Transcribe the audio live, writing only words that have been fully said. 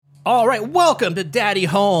All right, welcome to Daddy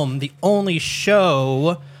Home, the only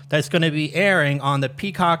show that's going to be airing on the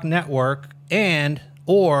Peacock Network and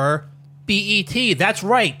or BET. That's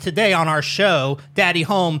right. Today on our show, Daddy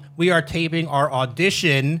Home, we are taping our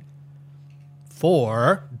audition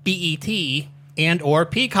for BET and or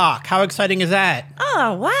Peacock. How exciting is that?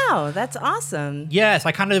 Oh, wow. That's awesome. Yes,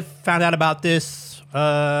 I kind of found out about this,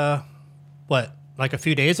 like a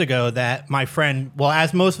few days ago that my friend, well,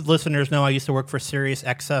 as most of the listeners know, I used to work for Sirius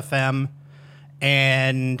XFM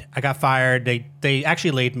and I got fired. They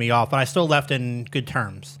actually laid me off, but I still left in good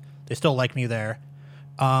terms. They still like me there.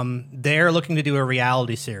 They're looking to do a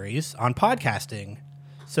reality series on podcasting.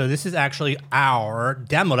 So this is actually our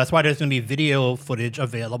demo. That's why there's going to be video footage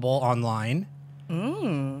available online.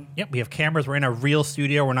 Yep, we have cameras. We're in a real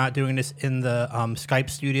studio. We're not doing this in the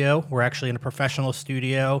Skype studio. We're actually in a professional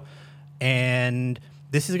studio. And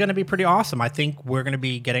this is going to be pretty awesome. I think we're going to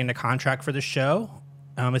be getting the contract for the show.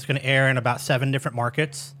 It's going to air in about 7 different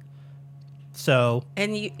markets. So,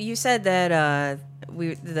 And you said that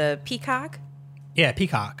the Peacock? yeah,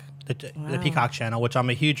 Peacock, the Peacock channel, which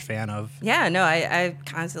I'm a huge fan of. Yeah, no, I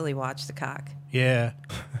constantly watch the cock. Yeah,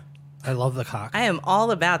 I love the cock. I am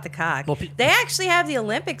all about the cock. Well, they actually have the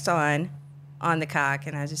Olympics on the cock,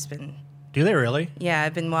 and I've just been... Do they really? Yeah,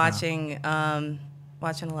 I've been watching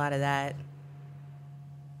watching a lot of that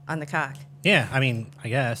on the cock. Yeah, I mean, I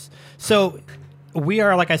guess. So we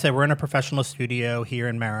are, like I said, we're in a professional studio here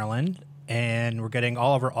in Maryland, and we're getting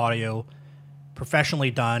all of our audio professionally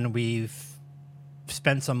done. We've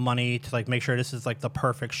spent some money to like make sure this is like the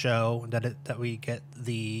perfect show, that we get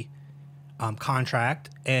the contract.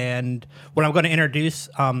 And what I'm going to introduce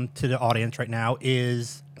to the audience right now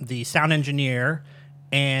is the sound engineer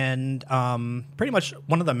and pretty much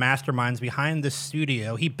one of the masterminds behind this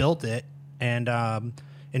studio. He built it and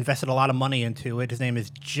invested a lot of money into it. His name is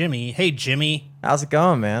Jimmy. Hey, Jimmy. How's it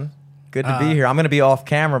going, man? Good to be here. I'm going to be off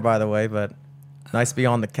camera, by the way, but nice to be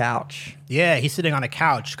on the couch. Yeah, he's sitting on a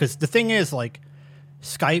couch because the thing is, like,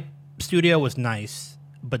 Skype studio was nice,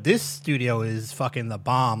 but this studio is fucking the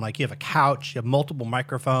bomb. Like, you have a couch, you have multiple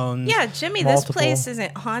microphones. Yeah, Jimmy, Multiple. this place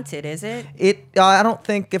isn't haunted, is it? I don't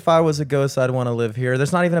think if I was a ghost, I'd want to live here.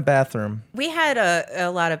 There's not even a bathroom. We had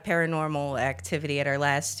a lot of paranormal activity at our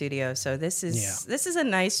last studio, so this is a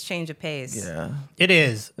nice change of pace. Yeah. It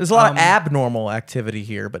is. There's a lot of abnormal activity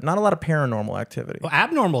here, but not a lot of paranormal activity. Well,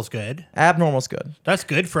 Abnormal's good. Abnormal's good. That's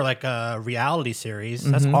good for like a reality series.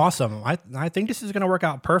 That's awesome. I think this is going to work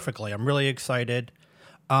out perfectly. I'm really excited.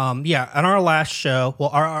 Yeah, on our last show, well,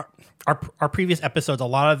 our previous episodes, a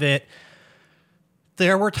lot of it,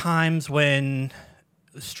 there were times when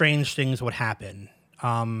strange things would happen.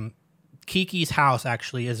 Kiki's house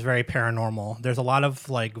actually is very paranormal. There's a lot of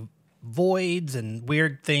like voids and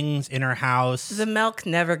weird things in her house. The milk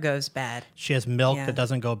never goes bad. She has milk that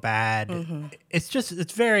doesn't go bad.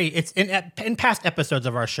 It's in past episodes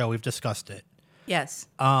of our show, we've discussed it. Yes.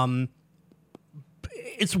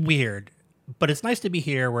 It's weird, but it's nice to be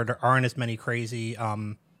here where there aren't as many crazy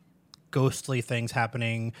ghostly things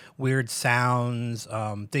happening, weird sounds,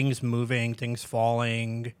 things moving, things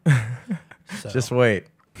falling. So. Just wait.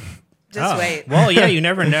 Just wait. Well, yeah, you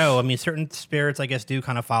never know. I mean, certain spirits, I guess, do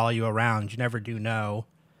kind of follow you around. You never do know.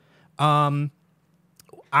 I've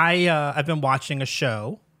been watching a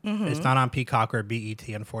show. It's not on Peacock or BET,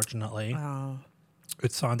 unfortunately. Oh.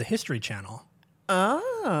 It's on the History Channel.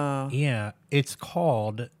 Oh. Yeah, it's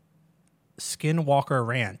called Skinwalker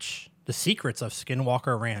Ranch. The Secrets of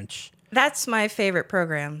Skinwalker Ranch. That's my favorite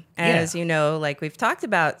program. As you know, like we've talked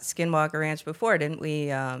about Skinwalker Ranch before, didn't we?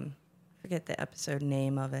 Forget the episode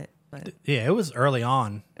name of it. But Yeah, it was early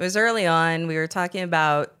on. it was early on. We were talking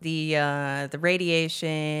about the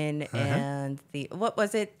radiation and what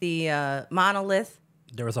was it? The monolith.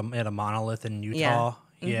 There was a monolith in Utah.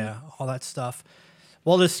 Yeah. Yeah, all that stuff.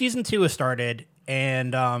 Well, the season 2 has started,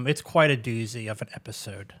 and it's quite a doozy of an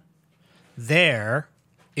episode. There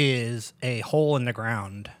is a hole in the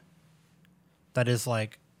ground that is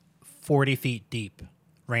like 40 feet deep,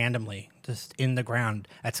 randomly, just in the ground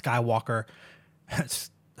at Skywalker.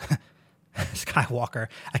 Skywalker.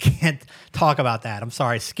 I can't talk about that. I'm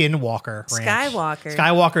sorry. Skinwalker Ranch. Skywalker.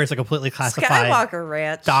 Skywalker is a completely classified Skywalker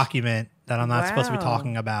Ranch. document that I'm not supposed to be Wow.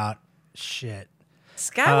 talking about. Shit.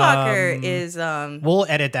 Skywalker is We'll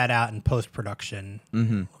edit that out in post-production.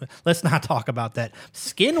 Let's not talk about that.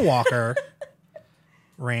 Skinwalker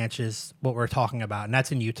Ranch is what we're talking about, and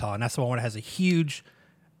that's in Utah, and that's the one that has a huge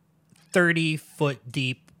 30-foot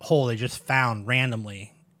deep hole they just found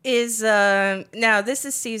randomly. is now this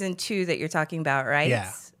is season 2 that you're talking about, right?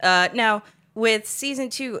 Yeah. Now with season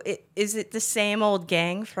 2, is it the same old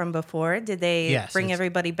gang from before? Did they Yes, bring it's-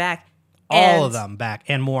 everybody back? All of them back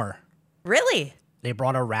and more. Really? They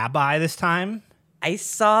brought a rabbi this time. I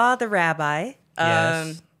saw the rabbi.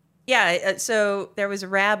 Yes. Yeah, so there was a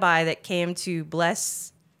rabbi that came to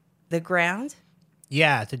bless the ground.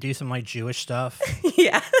 Yeah, to do some like Jewish stuff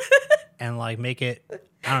Yeah. and like make it,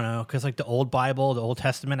 I don't know, because like the old Bible, the Old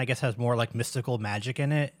Testament, I guess has more like mystical magic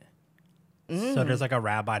in it. So there's like a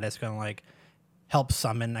rabbi that's going to like help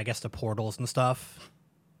summon, I guess, the portals and stuff.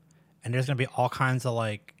 And there's going to be all kinds of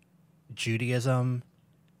like Judaism.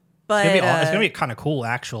 But It's going to be kind of cool,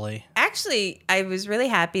 actually. actually, I was really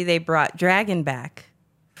happy they brought Dragon back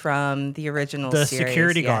from the original The series.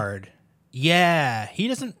 security Yeah. guard. Yeah,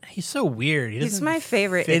 he's so weird. He's my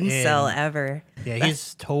favorite fit incel in. ever. Yeah,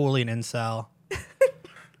 he's totally an incel.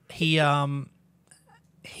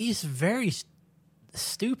 He's very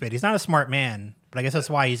stupid. He's not a smart man, but I guess that's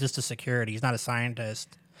why he's just a security. He's not a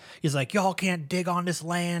scientist. He's like, y'all can't dig on this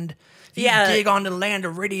land. If you dig on the land, the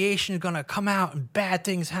radiation is gonna come out and bad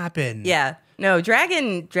things happen. Yeah. No,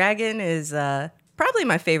 Dragon is probably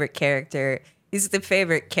my favorite character. He's the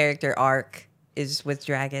favorite character arc is with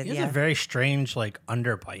Dragon. He has a very strange like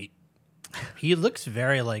underbite. He looks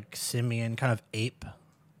very like simian, kind of ape.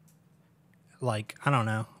 Like, I don't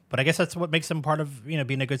know. But I guess that's what makes him part of,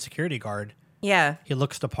 being a good security guard. Yeah. He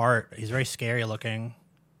looks the part. He's very scary looking.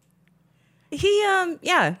 He's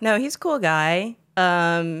a cool guy.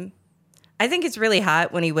 I think it's really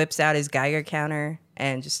hot when he whips out his Geiger counter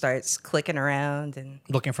and just starts clicking around and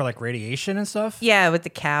Looking for like radiation and stuff. yeah, with the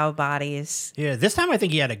cow bodies. Yeah, this time I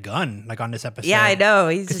think he had a gun, like on this episode. Yeah, I know.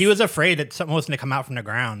 Because he was afraid that something was going to come out from the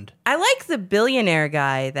ground. I like the billionaire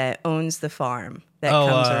guy that owns the farm that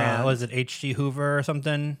comes around. Was it H.G. Hoover or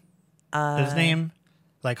something? His name?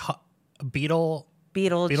 Like Beetlejuice.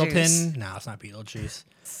 Beetleton? No, it's not Beetlejuice.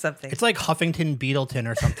 Something. It's like Huffington Beetleton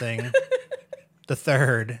or something. The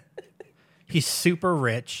third. He's super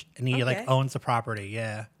rich and he like owns the property.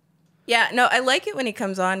 Yeah. Yeah, no, I like it when he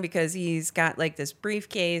comes on because he's got like this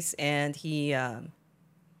briefcase and he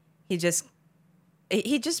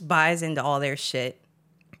just buys into all their shit.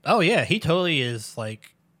 Oh yeah, he totally is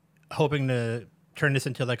like hoping to turn this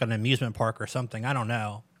into like an amusement park or something. I don't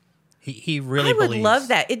know. He really I would believes. love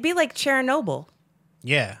that. It'd be like Chernobyl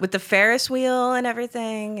Yeah. with the Ferris wheel and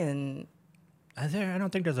everything and I don't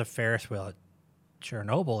think there's a Ferris wheel at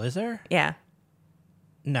Chernobyl, is there? yeah.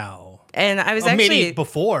 No. And I was Maybe actually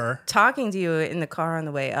before. talking to you in the car on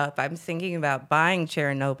the way up. I'm thinking about buying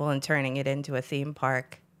Chernobyl and turning it into a theme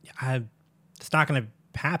park. It's not going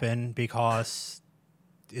to happen because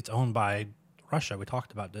it's owned by Russia. We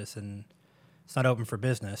talked about this, and it's not open for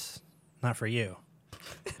business. Not for you.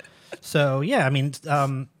 So, yeah, I mean,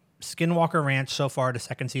 Skinwalker Ranch so far, the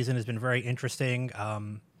second season has been very interesting.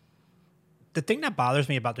 The thing that bothers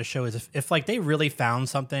me about the show is if like, they really found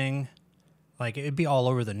something, like, it'd be all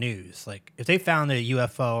over the news. Like, if they found a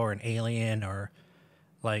UFO or an alien or,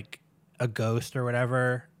 like, a ghost or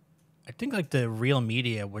whatever, I think, like, the real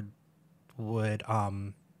media would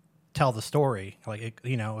tell the story, like,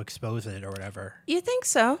 expose it or whatever. You think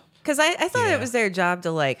so? Because I thought Yeah. it was their job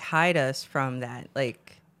to like hide us from that.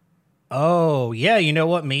 Like, Oh, yeah, you know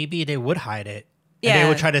what? Maybe they would hide it. And Yeah. they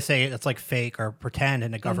would try to say it's like fake or pretend,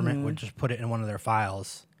 and the government would just put it in one of their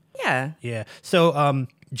files. yeah. Yeah. So,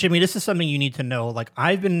 Jimmy, this is something you need to know. Like,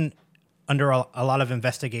 I've been under a lot of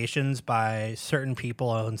investigations by certain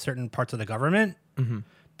people in certain parts of the government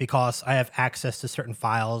because I have access to certain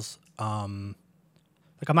files.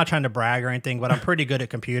 Like, I'm not trying to brag or anything, but I'm pretty good at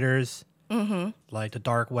computers. Like the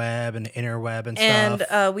dark web and the interweb and stuff.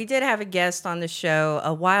 And we did have a guest on the show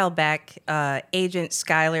a while back, Agent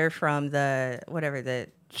Skylar from the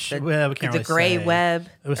Well, we can't really gray say. web.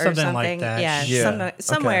 It was or something like that. Yeah, Yeah.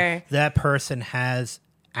 somewhere. That person has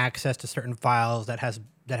access to certain files that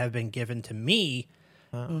have been given to me,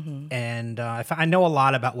 and I know a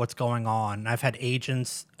lot about what's going on. I've had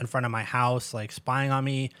agents in front of my house like spying on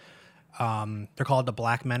me. They're called the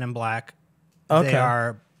Black Men in Black. Okay. They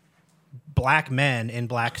are black men in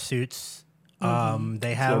black suits. They It's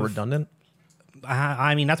a have little redundant.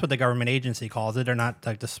 I mean, that's what the government agency calls it. They're not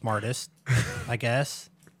like the smartest, I guess,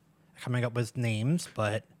 coming up with names.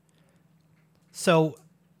 But so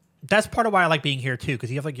that's part of why I like being here too, because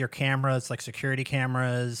you have like your cameras, like security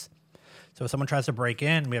cameras. So if someone tries to break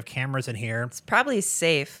in, we have cameras in here. It's probably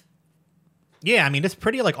safe. Yeah, I mean, it's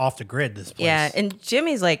pretty like off the grid, this place. Yeah, and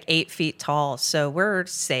Jimmy's like 8 feet tall, so we're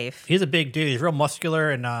safe. He's a big dude. He's real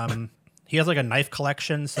muscular, and he has like a knife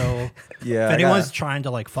collection. So Yeah, if I anyone's got- trying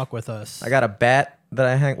to like fuck with us, I got a bat that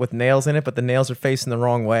I hang with nails in it, but the nails are facing the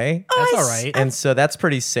wrong way, that's I all s- right. and so that's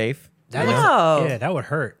pretty safe. That you know? Wow. yeah, that would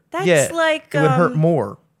hurt. That's Yeah, like it would hurt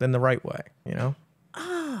more than the right way. You know.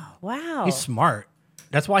 wow. He's smart.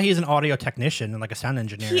 That's why he's an audio technician and like a sound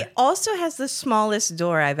engineer. He also has the smallest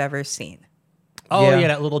door I've ever seen. Oh Yeah. yeah,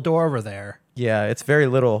 that little door over there. Yeah, it's very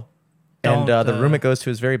little, and Don't, the room it goes to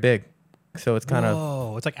is very big, so it's kind of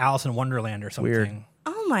Whoa, it's like Alice in Wonderland or something. Weird.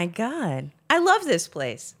 Oh my God. I love this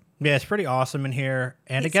place. Yeah, it's pretty awesome in here.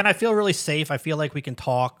 And again, I feel really safe. I feel like we can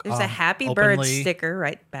talk. There's a Happy Bird openly. sticker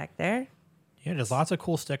right back there. Yeah, there's lots of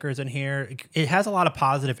cool stickers in here. It has a lot of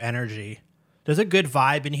positive energy. There's a good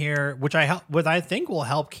vibe in here, which I think will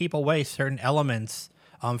help keep away certain elements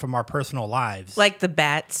from our personal lives. Like the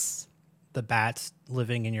bats. The bats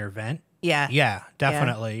living in your vent. Yeah. Yeah,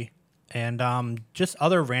 definitely. And just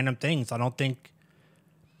other random things.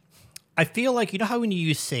 I feel like, you know how when you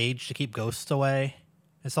use sage to keep ghosts away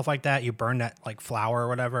and stuff like that, you burn that like flower or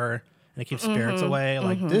whatever and it keeps spirits away?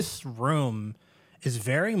 Like this room is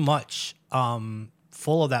very much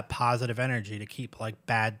full of that positive energy to keep like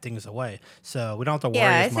bad things away. So we don't have to worry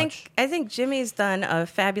as much. I think Jimmy's done a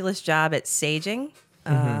fabulous job at saging.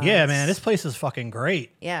 Yeah, man, this place is fucking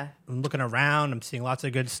great. Yeah. I'm looking around. I'm seeing lots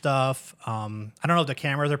of good stuff. I don't know if the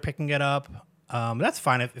cameras are picking it up. That's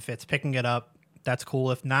fine if it's picking it up. That's cool.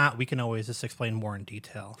 If not, we can always just explain more in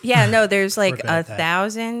detail. Yeah, no, there's like good at that.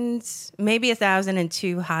 1,000, maybe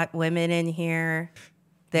 1,002 hot women in here.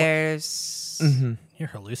 There's You're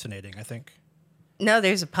hallucinating, I think. no,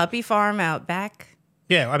 there's a puppy farm out back.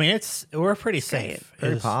 Yeah, I mean, we're pretty great. safe.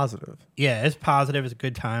 very It's- positive. Yeah, it's positive. It's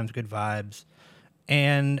good times, good vibes.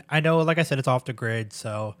 And I know, like I said, it's off the grid,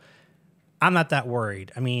 so I'm not that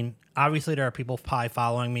worried. I mean, obviously there are people probably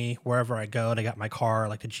following me wherever I go. They got my car,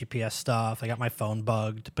 like the GPS stuff. I got my phone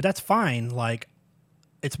bugged, but that's fine. Like,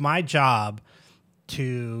 it's my job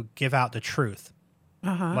to give out the truth.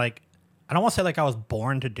 Like, I don't want to say like I was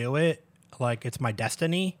born to do it. Like, it's my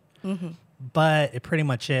destiny, but it pretty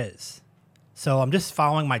much is. So I'm just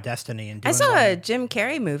following my destiny and doing I saw what a Jim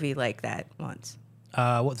Carrey movie like that once.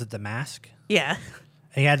 what was it, The Mask? Yeah.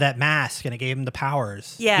 He had that mask and it gave him the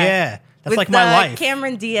powers. Yeah. Yeah. That's With like my life.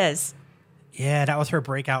 Cameron Diaz. Yeah, that was her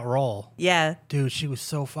breakout role. Yeah. Dude, she was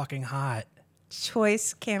so fucking hot.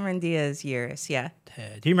 Choice Cameron Diaz years. Yeah.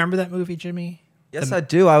 Do you remember that movie, Jimmy? Yes, I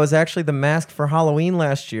do. I was actually the mask for Halloween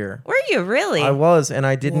last year. Were you really? I was, and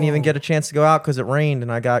I didn't even Whoa. get a chance to go out because it rained,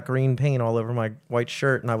 and I got green paint all over my white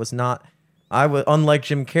shirt, and I was unlike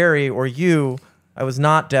Jim Carrey or you, I was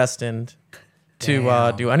not destined to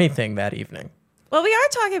Damn. do anything that evening. Well, we are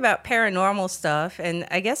talking about paranormal stuff, and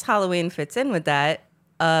I guess Halloween fits in with that.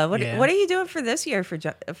 What Yeah. are you doing for this year for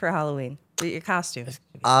Halloween? For your costume?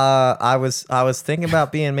 I was thinking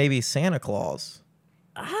about being maybe Santa Claus.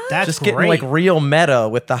 That's Just great. getting like real meta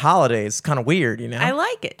with the holidays. Kind of weird, you know? I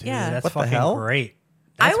like it. Dude, yeah. that's What the fucking hell? great.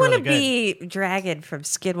 I That's want to really good. be Dragon from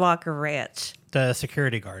Skidwalker Ranch. The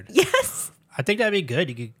security guard. Yes. I think that'd be good.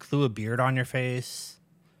 You could glue a beard on your face.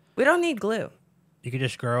 We don't need glue. You could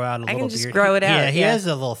just grow out a I little can just beard. grow it out, Yeah, he yeah. has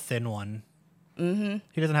a little thin one. Mm-hmm.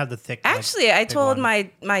 He doesn't have the thick. like, Actually, I big told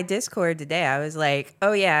one. my Discord today, I was like,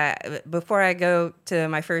 oh, yeah, before I go to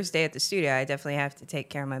my first day at the studio, I definitely have to take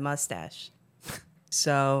care of my mustache.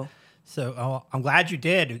 So So I'm glad you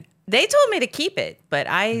did. they told me to keep it, but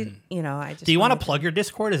I just. Do you want wanted to plug your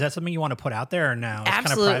Discord? Is that something you want to put out there or no? It's kinda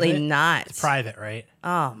Absolutely private? not. It's private, right?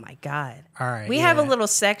 Oh, my God. All right. We have a yeah. little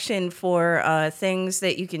section for things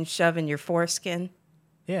that you can shove in your foreskin.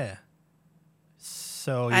 Yeah.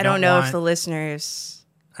 So you I don't know if want- the listeners.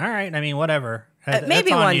 All right. I mean, whatever. That's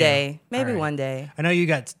Maybe on one you. day. All Maybe right. one day. I know you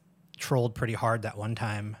got trolled pretty hard that one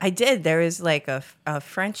time. I did. There was like a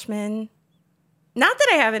Frenchman. Not that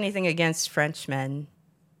I have anything against Frenchmen.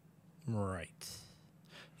 Right.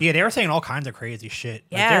 Yeah, they were saying all kinds of crazy shit. Like,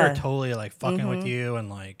 they Yeah. were totally like fucking with you and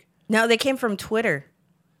like No, they came from Twitter.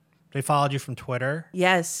 they followed you from Twitter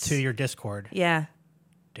Yes. to your Discord. Yeah.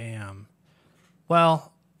 Damn.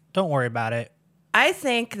 Well, don't worry about it. I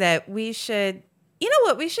think that we should, you know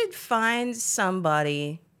what? We should find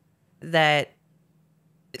somebody that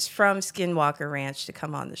is from Skinwalker Ranch to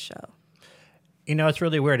come on the show. You know, it's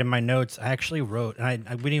really weird. In my notes, I actually wrote, and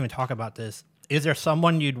we didn't even talk about this. Is there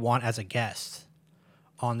someone you'd want as a guest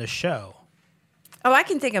on the show? Oh, I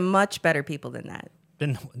can think of much better people than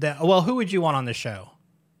that. Well, who would you want on the show?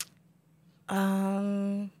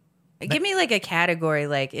 Give me like a category,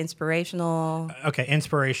 like inspirational. Okay,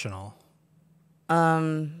 inspirational.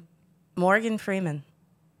 Morgan Freeman.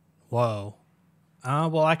 Whoa.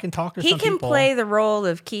 Well, I can talk to He some can people. play the role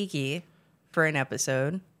of Kiki for an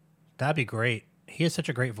episode. That'd be great. He has such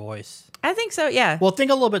a great voice. I think so. Yeah. Well,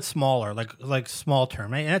 think a little bit smaller, like small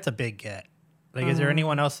term. And that's a big get. Like, is there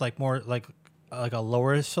anyone else like more like a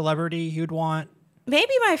lower celebrity you'd want?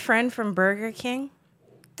 Maybe my friend from Burger King.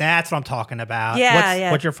 That's what I'm talking about.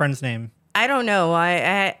 Yeah, What's your friend's name? I don't know.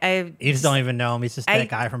 You just don't even know him. He's just that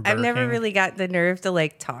guy from Burger I've never King. really got the nerve to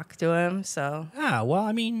like talk to him. So Well,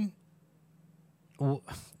 I mean,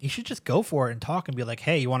 you should just go for it and talk and be like,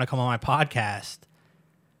 hey, you want to come on my podcast?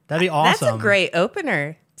 That'd be awesome. that's a great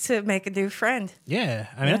opener to make a new friend. Yeah.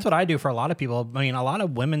 I mean, that's what I do for a lot of people. I mean, a lot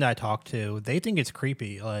of women that I talk to, they think it's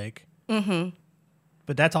creepy. Like,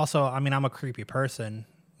 but that's also, I mean, I'm a creepy person.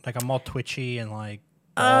 Like, I'm all twitchy and like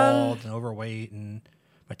bald and overweight and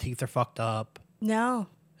my teeth are fucked up. No.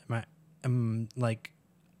 Like,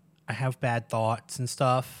 I have bad thoughts and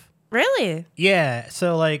stuff. Really? Yeah.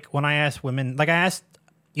 So, like, when I ask women, like, I asked,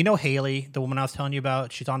 you know, Haley, the woman I was telling you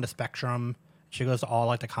about, she's on the Spectrum. She goes to all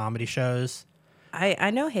like the comedy shows.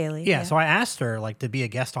 I know Haley. Yeah. So I asked her like to be a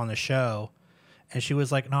guest on the show, and she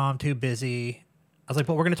was like, "No, I'm too busy." I was like,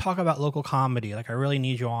 "But we're gonna talk about local comedy. Like, I really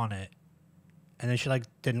need you on it." And then she like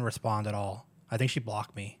didn't respond at all. I think she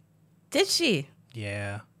blocked me. Did she?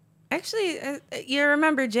 Yeah. Actually, you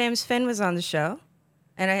remember James Finn was on the show,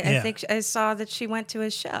 and I think I saw that she went to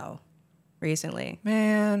his show recently.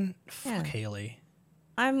 Man, fuck Yeah. Haley.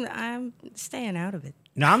 I'm staying out of it.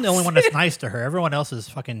 No, I'm the only one that's nice to her. Everyone else is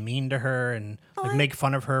fucking mean to her and like make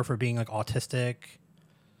fun of her for being like autistic.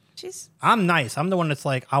 I'm nice. I'm the one that's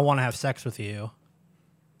like, I want to have sex with you.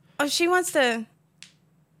 Oh, she wants to.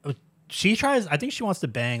 She tries. I think she wants to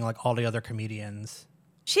bang like all the other comedians.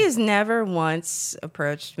 She has never once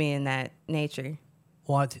approached me in that nature.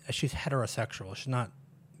 Well, she's heterosexual. She's not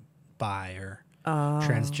bi or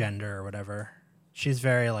transgender or whatever. She's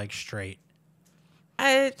very like straight.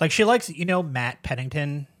 Like she likes, you know, Matt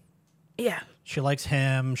Pennington. Yeah. She likes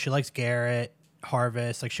him. She likes Garrett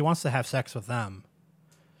Harvest. Like she wants to have sex with them.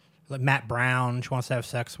 Like Matt Brown, she wants to have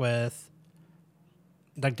sex with.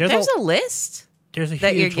 Like there's a list. There's a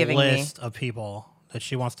that you're huge giving list of people that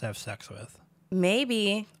she wants to have sex with.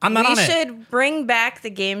 Maybe I'm not on it. We should bring back the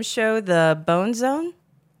game show, the Bone Zone.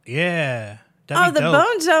 Yeah. The dope.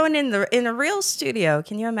 Bone Zone in a real studio.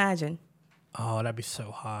 Can you imagine? Oh, that'd be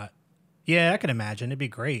so hot. Yeah, I can imagine. It'd be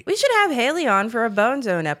great. We should have Haley on for a Bone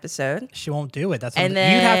Zone episode. She won't do it. That's And you'd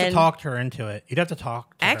have to then- talk her into it. You'd have to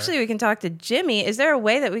talk to Actually, her. we can talk to Jimmy. Is there a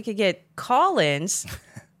way that we could get call-ins?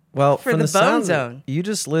 Well, For from the the Bone sound, Zone. you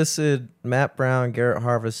just listed Matt Brown, Garrett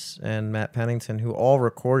Harvest, and Matt Pennington, who all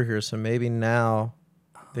record here. So maybe now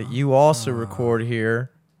that you also record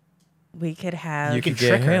here, We could have. you can could get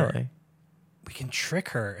trick her. Haley. We can trick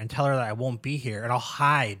her and tell her that I won't be here, and I'll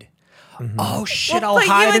hide. Mm-hmm. Oh shit! We'll I'll put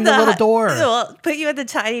you hide in the little door, We'll put you at the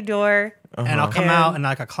tiny door. and I'll come And- out in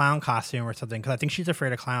like a clown costume or something because I think she's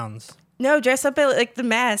afraid of clowns. No, dress up like the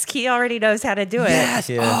mask. He already knows how to do it. Yes.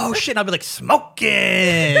 Yeah. Oh shit! I'll be like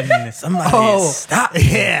smoking. Somebody stop!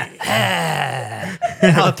 Yeah.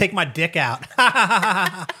 And I'll take my dick out.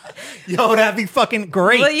 Yo, that'd be fucking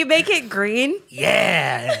great. Will you make it green?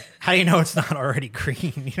 Yeah. How do you know it's not already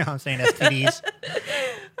green? You know what I'm saying? STDs.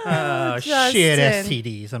 Oh, shit, Justin.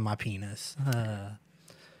 STDs on my penis.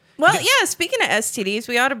 Well, yeah. Speaking of STDs,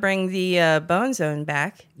 we ought to bring the Bone Zone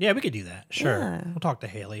back. Yeah, we could do that. Sure. Yeah. We'll talk to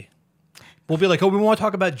Haley. We'll be like, oh, we want to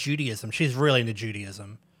talk about Judaism. She's really into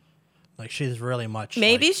Judaism. Like, she's really much.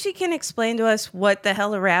 Maybe like- she can explain to us what the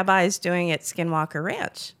hell a rabbi is doing at Skinwalker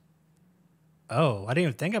Ranch. Oh, I didn't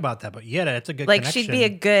even think about that, but yeah, that's a good Like, connection. she'd be a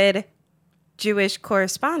good Jewish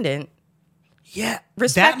correspondent. Yeah, that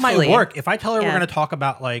Respectfully. might work. If I tell her we're Yeah. going to talk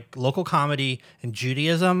about like local comedy and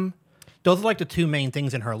Judaism, those are like the two main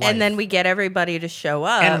things in her life. And then we get everybody to show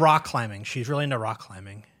up. and rock climbing. She's really into rock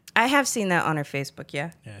climbing. I have seen that on her Facebook,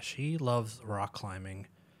 yeah. Yeah, she loves rock climbing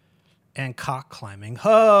and cock climbing.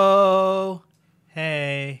 Ho,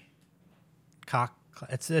 hey, cock.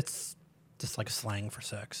 It's just like slang for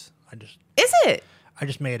sex. Is it? I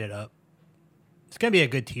just made it up. It's gonna be a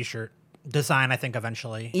good T-shirt design, I think,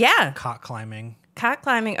 eventually. Yeah. Cock climbing. Cock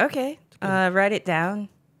climbing. Okay. Write it down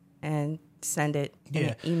and send it in Yeah.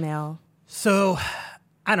 an email. So,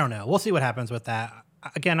 I don't know. We'll see what happens with that.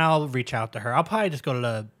 Again, I'll reach out to her. I'll probably just go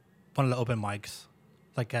to one of the open mics,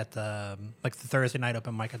 like at the Thursday night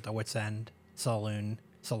open mic at the Wits End Salon.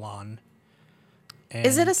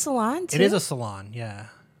 Is it And a salon too? It is a salon, yeah.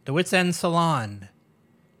 The Wits End Salon,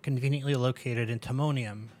 conveniently located in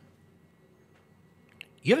Timonium.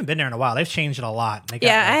 You haven't been there in a while. They've changed it a lot. They got,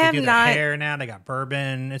 Yeah, I they have do their not- hair now. They got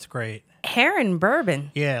bourbon. It's great. hair and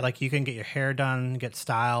bourbon? Yeah, like you can get your hair done, get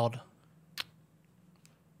styled.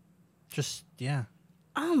 Just yeah,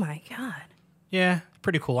 Oh my god. yeah,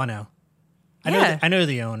 pretty cool. I know. Yeah. I know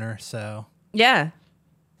the owner, so Yeah.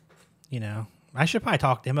 you know, I should probably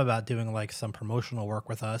talk to him about doing like some promotional work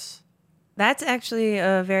with us. That's actually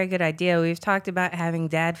a very good idea. We've talked about having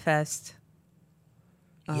Dad Fest.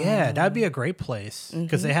 Yeah, that'd be a great place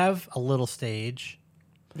because they have a little stage.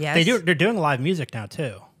 Yes. They're doing live music now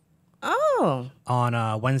too. Oh.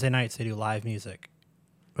 On Wednesday nights, they do live music.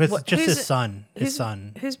 It's What- just who's- his son. His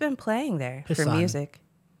son. Who's been playing there His for son. music?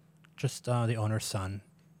 Just the owner's son.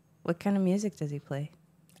 What kind of music does he play?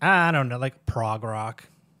 I don't know, like prog rock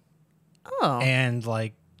Oh, and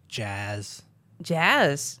like jazz.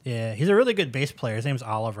 jazz. Yeah, he's a really good bass player. His name's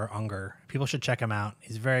Oliver Unger. People should check him out.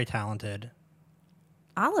 He's very talented.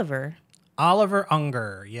 Oliver. Oliver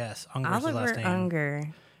Unger. Yes, Unger's his Oliver last name. Unger.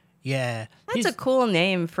 Yeah. That's he's, a cool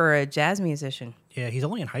name for a jazz musician. Yeah, he's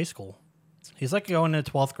only in high school. He's like going to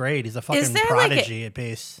 12th grade. He's a fucking there like prodigy at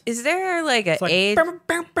bass. Is there like an It's like age?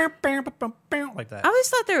 like that. I always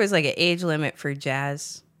thought there was like an age limit for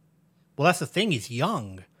jazz. Well, that's the thing. He's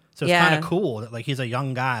young. So it's Yeah. kind of cool that like he's a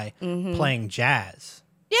young guy playing jazz.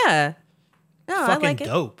 Yeah. No, I Fucking like it.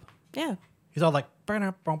 dope. Yeah. He's all like,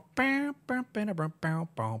 yeah.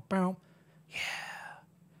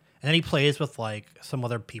 And then he plays with like some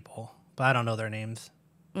other people, but I don't know their names.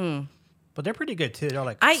 But they're pretty good too. They're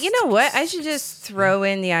like, You know what? I should just throw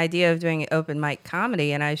in the idea of doing open mic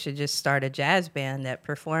comedy, and I should just start a jazz band that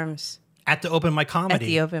performs at the open mic at comedy.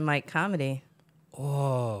 the open mic comedy,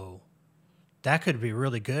 Oh, that could be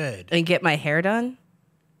really good and get my hair done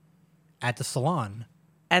at the salon.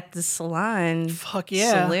 at the salon. Fuck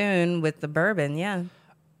yeah. Saloon with the bourbon. Yeah.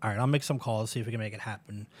 All right, I'll make some calls, see if we can make it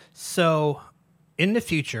happen. So, in the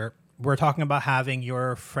future, we're talking about having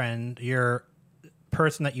your friend, your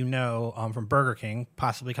person that you know from Burger King,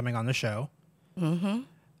 possibly coming on the show.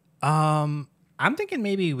 I'm thinking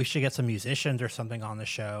maybe we should get some musicians or something on the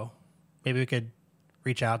show. Maybe we could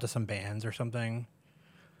reach out to some bands or something.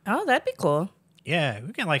 Oh, that'd be cool. Yeah,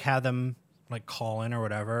 we can like have them like call in or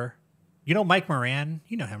whatever. You know Mike Moran?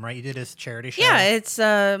 You know him, right? You did his charity show. Yeah, it's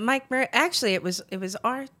Mike. Actually, it was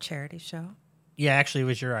our charity show. Yeah, actually, it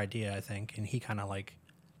was your idea, I think, and he kind of like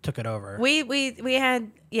took it over. We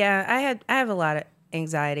had I have a lot of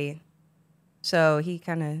anxiety, so he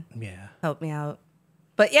kind of Yeah. helped me out.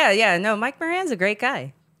 But no, Mike Moran's a great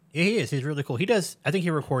guy. Yeah, he is. He's really cool. He does. I think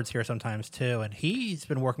he records here sometimes too, and he's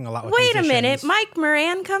been working a lot with. Wait a minute, musicians. Mike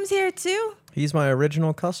Moran comes here too? He's my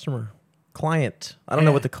original customer, client. I don't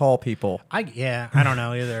know Yeah. what to call people. I don't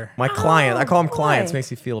know either. My client. I call him boy. clients.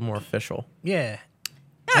 Makes you feel more official. Yeah,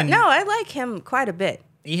 Yeah, no, I like him quite a bit.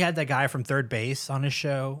 he had that guy from Third Base on his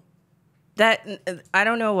show. That I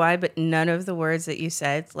don't know why, but none of the words that you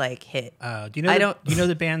said like hit. Do you know? I the, don't- Do you know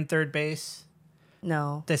the band Third Base?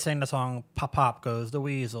 No. They sang the song "Pop Pop Goes the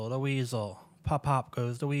Weasel, the Weasel, Pop Pop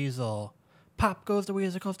Goes the Weasel, Pop goes the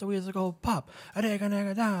Weasel, goes the Weasel, go pop.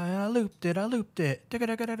 I looped it,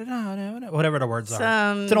 whatever the words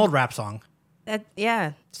are. It's an old rap song.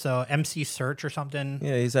 Yeah. So MC Search or something.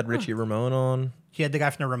 Yeah, he's had Richie Ramone on. He had the guy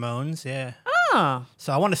from the Ramones. Yeah. Oh.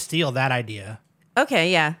 So I want to steal that idea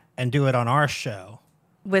Okay. Yeah. and do it on our show.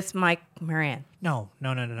 With Mike Moran. No.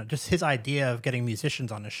 Just his idea of getting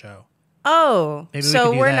musicians on the show. Oh, Maybe we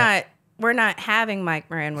so could do that. we're not having Mike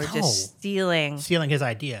Moran. We're No. just stealing Stealing his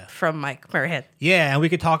idea. from Mike Moran. Yeah, and we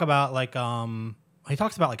could talk about like he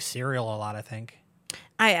talks about like cereal a lot, I think.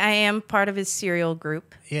 I am part of his serial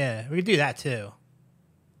group. Yeah, we could do that too.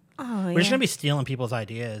 Oh, We're just gonna be stealing people's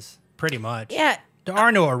ideas, pretty much. Yeah. There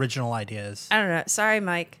are no original ideas. I don't know. Sorry,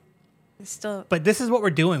 Mike. It's still. But this is what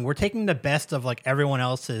we're doing. We're taking the best of like everyone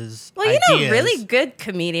else's Well, you ideas. know, really good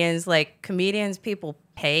comedians, like comedians people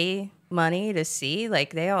pay money to see,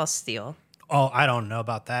 like they all steal. Oh, I don't know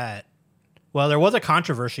about that. Well, there was a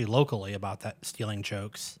controversy locally about that stealing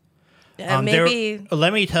jokes. Maybe.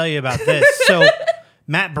 Let me tell you about this. So,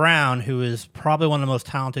 Matt Brown, who is probably one of the most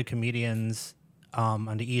talented comedians on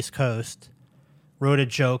the East Coast, wrote a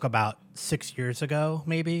joke about 6 years ago,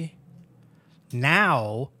 maybe.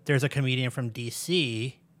 Now, there's a comedian from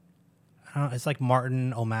D.C. I don't know, it's like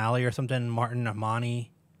Martin O'Malley or something, Martin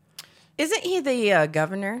Amani. Isn't he the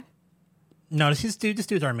governor? No, this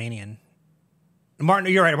dude's Armenian.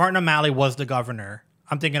 Martin, you're right. Martin O'Malley was the governor.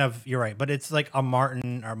 I'm thinking of, you're right, but it's like a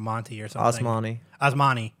Martin or Monty or something.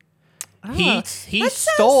 Osmani. He that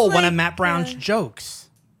stole sounds one of like, Matt Brown's jokes.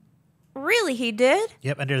 Really, he did?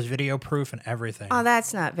 Yep, and there's video proof and everything. Oh,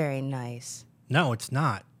 that's not very nice. No, it's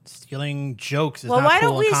not. Stealing jokes is Well, not why cool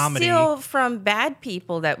don't we in comedy. steal from bad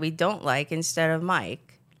people that we don't like instead of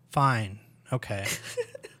Mike? Fine. Okay.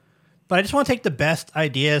 But I just want to take the best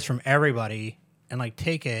ideas from everybody and like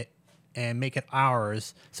take it and make it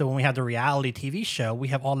ours. So when we have the reality TV show, we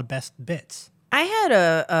have all the best bits. I had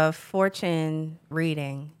a fortune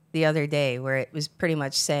reading the other day where it was pretty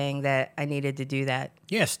much saying that I needed to do that.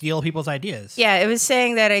 Yeah, steal people's ideas. Yeah, it was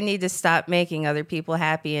saying that I need to stop making other people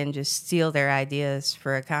happy and just steal their ideas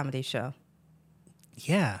for a comedy show.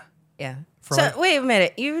 Yeah. Yeah. For So like- wait a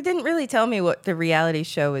minute. You didn't really tell me what the reality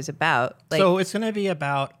show is about. Like, So it's going to be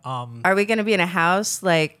about are we going to be in a house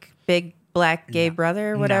like Big Black Gay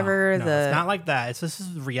Brother or whatever? No, it's not like that. This is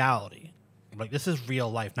reality. Like this is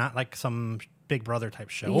real life, not like some Big Brother type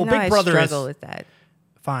show. You know, Big I Brother struggle is with that.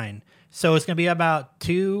 fine. So it's going to be about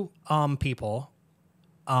two people.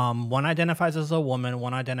 One identifies as a woman,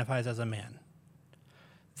 one identifies as a man.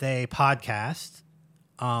 They podcast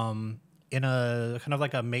in a kind of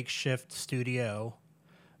like a makeshift studio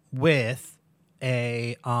with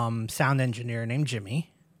a sound engineer named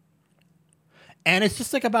Jimmy. And it's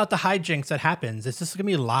just like about the hijinks that happens. It's just going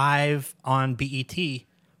to be live on BET,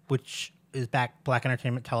 which is Black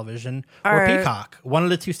Entertainment Television, or Peacock. One of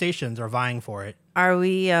the two stations are vying for it. Are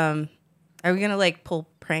we gonna like pull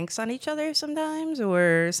pranks on each other sometimes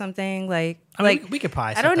or something like I mean, we could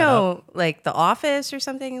probably I set don't that know, up. like The Office or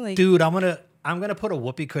something like. Dude, I'm gonna put a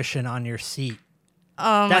whoopee cushion on your seat.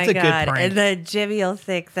 Oh That's my a good god! prank. And then Jimmy will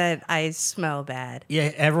think that I smell bad.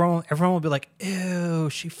 Yeah, everyone will be like, "Ew,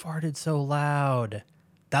 she farted so loud."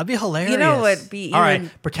 That'd be hilarious. You know what would be All right,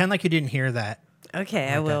 even- pretend like you didn't hear that. Okay,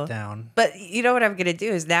 I Write will. that down. But you know what I'm gonna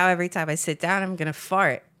do is now every time I sit down, I'm gonna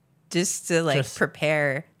fart just to like Just-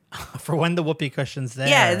 prepare. For when the whoopee cushion's there.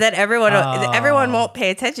 Yeah, that everyone Oh. everyone won't pay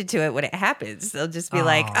attention to it when it happens. They'll just be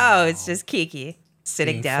like, "Oh, it's just Kiki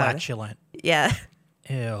sitting being down." flatulent. Yeah.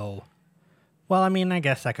 Ew. Well, I mean, I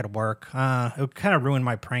guess that could work. It would kind of ruin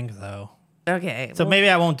my prank though. Okay. So well, maybe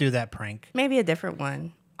I won't do that prank. maybe a different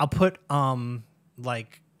one. I'll put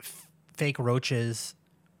like fake roaches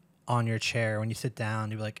on your chair when you sit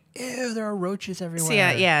down. You'll be like, "Ew, there are roaches everywhere." See,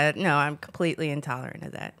 yeah, no, I'm completely intolerant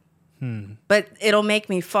of that. But it'll make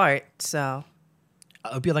me fart, so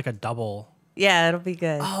It would be like a double. yeah, it'll be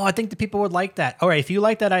good. Oh, I think the people would like that. All right, if you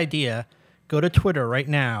like that idea, go to Twitter right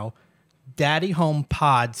now, Daddy Home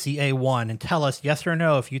Pod CA1, and tell us yes or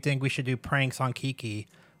no if you think we should do pranks on Kiki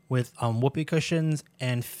with whoopee cushions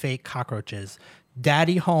and fake cockroaches.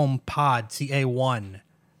 Daddy Home Pod CA1.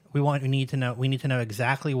 We need to know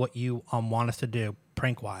exactly what you want us to do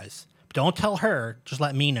prank wise. Don't tell her. Just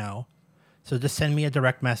let me know. So just send me a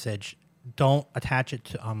direct message. Don't attach it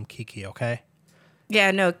to Kiki. Okay. Yeah,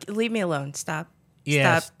 no, leave me alone. Stop.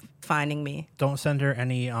 Yes. Stop finding me. Don't send her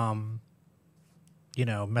any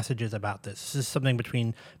messages about this. This is something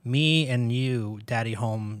between me and you, Daddy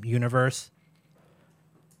Home universe.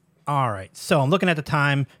 All right. So I'm looking at the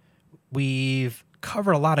time. We've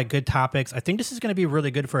covered a lot of good topics. I think this is going to be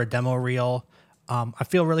really good for a demo reel. I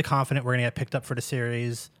feel really confident we're going to get picked up for the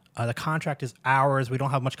series. The contract is ours. We don't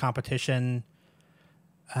have much competition.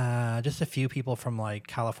 Just a few people from like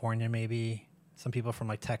California, maybe some people from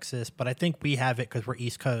like Texas, but I think we have it because we're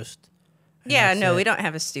East Coast. And Yeah, that's no, it. we don't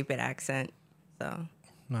have a stupid accent. So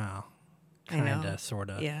No, I know. kinda,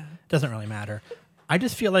 sorta. Yeah. Doesn't really matter. I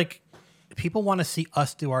just feel like people want to see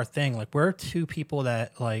us do our thing. Like we're two people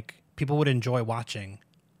that like people would enjoy watching.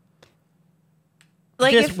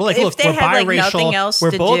 like Just- if, like, if look, they we're had like biracial. nothing else We're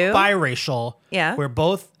to both do. biracial. Yeah. We're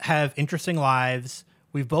both have interesting lives.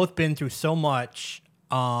 We've both been through so much.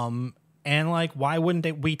 And like, why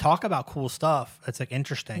wouldn't we talk about cool stuff? That's like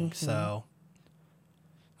interesting. So.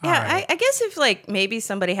 yeah, all right. I guess if like maybe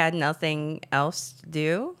somebody had nothing else to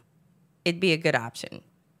do, it'd be a good option.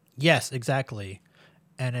 Yes, exactly.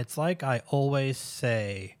 And it's like I always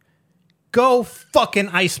say, go fucking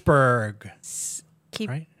iceberg. Keep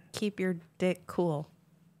Right? keep your dick cool.